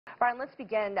Brian, let's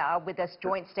begin with this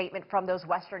joint statement from those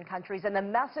Western countries and the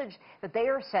message that they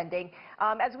are sending.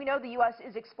 As we know, the U.S.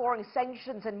 is exploring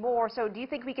sanctions and more, so do you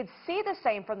think we could see the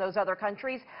same from those other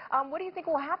countries? What do you think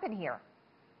will happen here?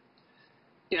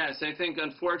 Yes, I think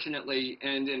unfortunately,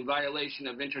 and in violation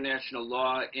of international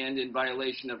law and in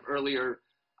violation of earlier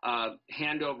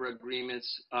handover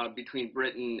agreements between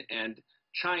Britain and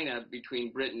China,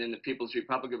 between Britain and the People's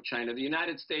Republic of China, the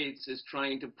United States is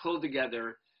trying to pull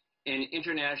together an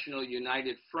international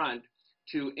united front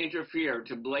to interfere,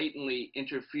 to blatantly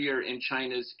interfere in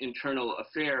China's internal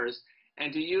affairs,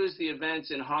 and to use the events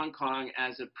in Hong Kong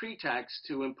as a pretext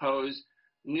to impose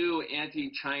new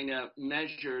anti-China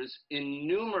measures in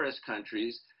numerous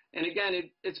countries. And again,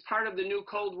 it's part of the new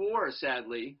Cold War,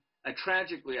 sadly,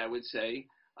 tragically, I would say.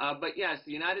 But yes,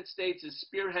 the United States is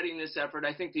spearheading this effort.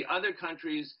 I think the other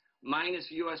countries, minus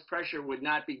U.S. pressure, would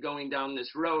not be going down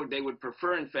this road. They would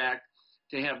prefer, in fact,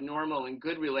 to have normal and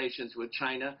good relations with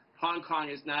China. Hong Kong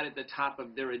is not at the top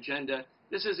of their agenda.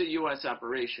 This is a U.S.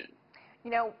 operation.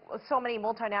 You know, so many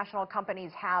multinational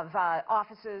companies have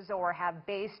offices or have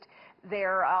based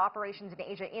their operations in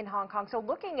Asia in Hong Kong. So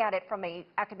looking at it from an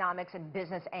economics and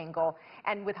business angle,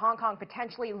 and with Hong Kong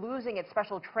potentially losing its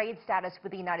special trade status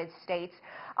with the United States,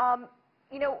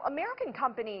 you know, American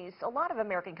companies, a lot of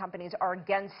American companies are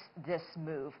against this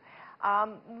move.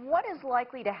 What is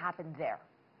likely to happen there?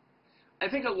 I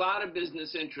think a lot of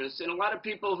business interests and a lot of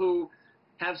people who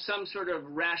have some sort of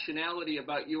rationality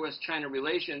about U.S.-China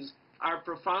relations are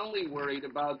profoundly worried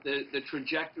about the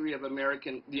trajectory of the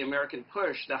American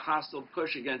push, the hostile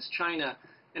push against China,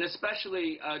 and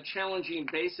especially challenging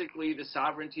basically the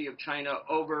sovereignty of China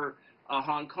over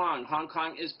Hong Kong. Hong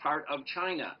Kong is part of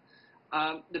China.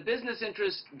 The business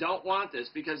interests don't want this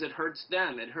because it hurts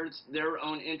them. It hurts their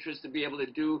own interest to be able to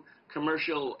do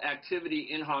commercial activity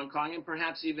in Hong Kong and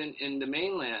perhaps even in the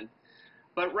mainland.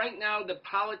 But right now, the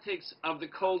politics of the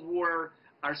Cold War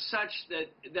are such that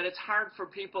it's hard for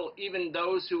people, even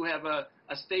those who have a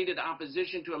stated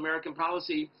opposition to American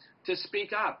policy, to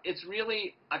speak up. It's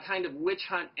really a kind of witch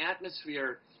hunt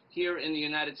atmosphere here in the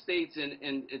United States,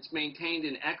 and it's maintained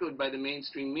and echoed by the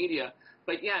mainstream media.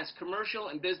 But yes, commercial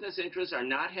and business interests are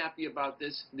not happy about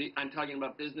this. I'm talking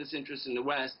about business interests in the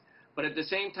West. But at the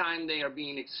same time, they are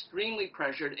being extremely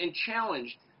pressured and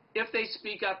challenged. If they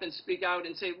speak up and speak out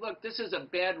and say, look, this is a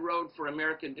bad road for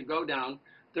America to go down,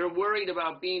 they're worried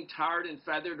about being tarred and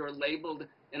feathered or labeled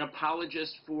an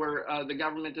apologist for the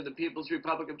government of the People's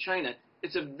Republic of China.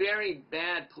 It's a very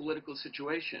bad political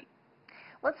situation.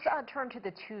 Let's turn to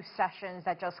the two sessions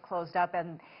that just closed up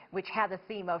and which had the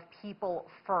theme of people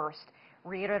first,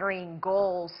 reiterating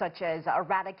goals such as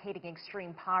eradicating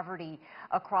extreme poverty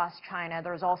across China.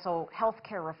 There's also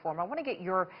healthcare reform. I want to get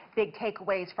your big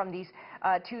takeaways from these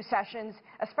two sessions,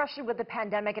 especially with the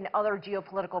pandemic and other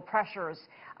geopolitical pressures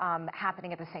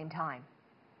happening at the same time.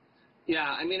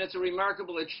 Yeah, I mean, it's a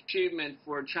remarkable achievement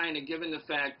for China, given the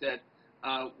fact that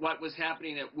what was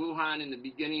happening at Wuhan in the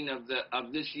beginning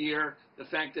of this year, the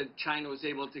fact that China was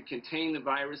able to contain the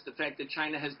virus, the fact that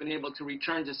China has been able to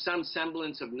return to some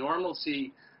semblance of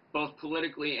normalcy, both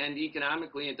politically and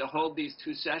economically, and to hold these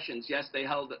two sessions. Yes, they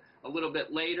held a little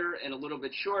bit later and a little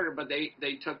bit shorter, but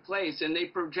they took place, and they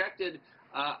projected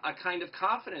a kind of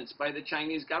confidence by the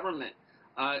Chinese government.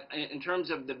 In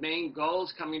terms of the main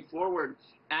goals coming forward,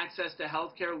 access to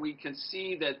health care, we can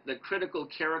see that the critical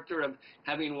character of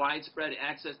having widespread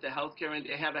access to health care and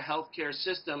to have a health care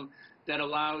system that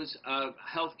allows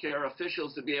health care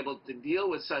officials to be able to deal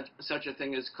with such a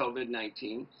thing as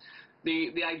COVID-19.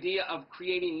 The idea of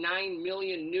creating 9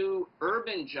 million new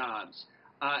urban jobs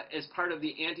as part of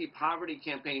the anti-poverty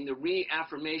campaign, the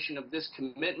reaffirmation of this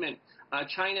commitment.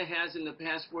 China has in the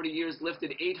past 40 years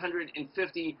lifted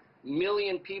 850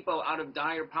 million people out of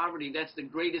dire poverty. That's the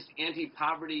greatest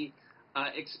anti-poverty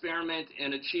experiment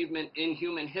and achievement in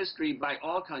human history by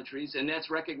all countries, and that's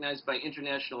recognized by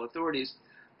international authorities.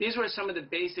 These were some of the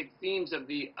basic themes of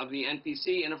the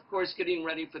NPC, and of course getting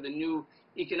ready for the new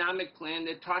economic plan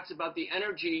that talks about the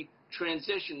energy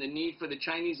transition, the need for the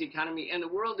Chinese economy and the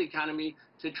world economy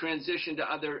to transition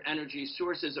to other energy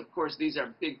sources. Of course, these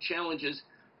are big challenges,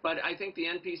 but I think the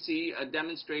NPC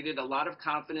demonstrated a lot of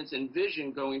confidence and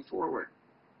vision going forward.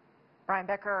 Brian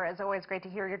Becker, as always, great to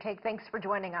hear your take. Thanks for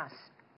joining us.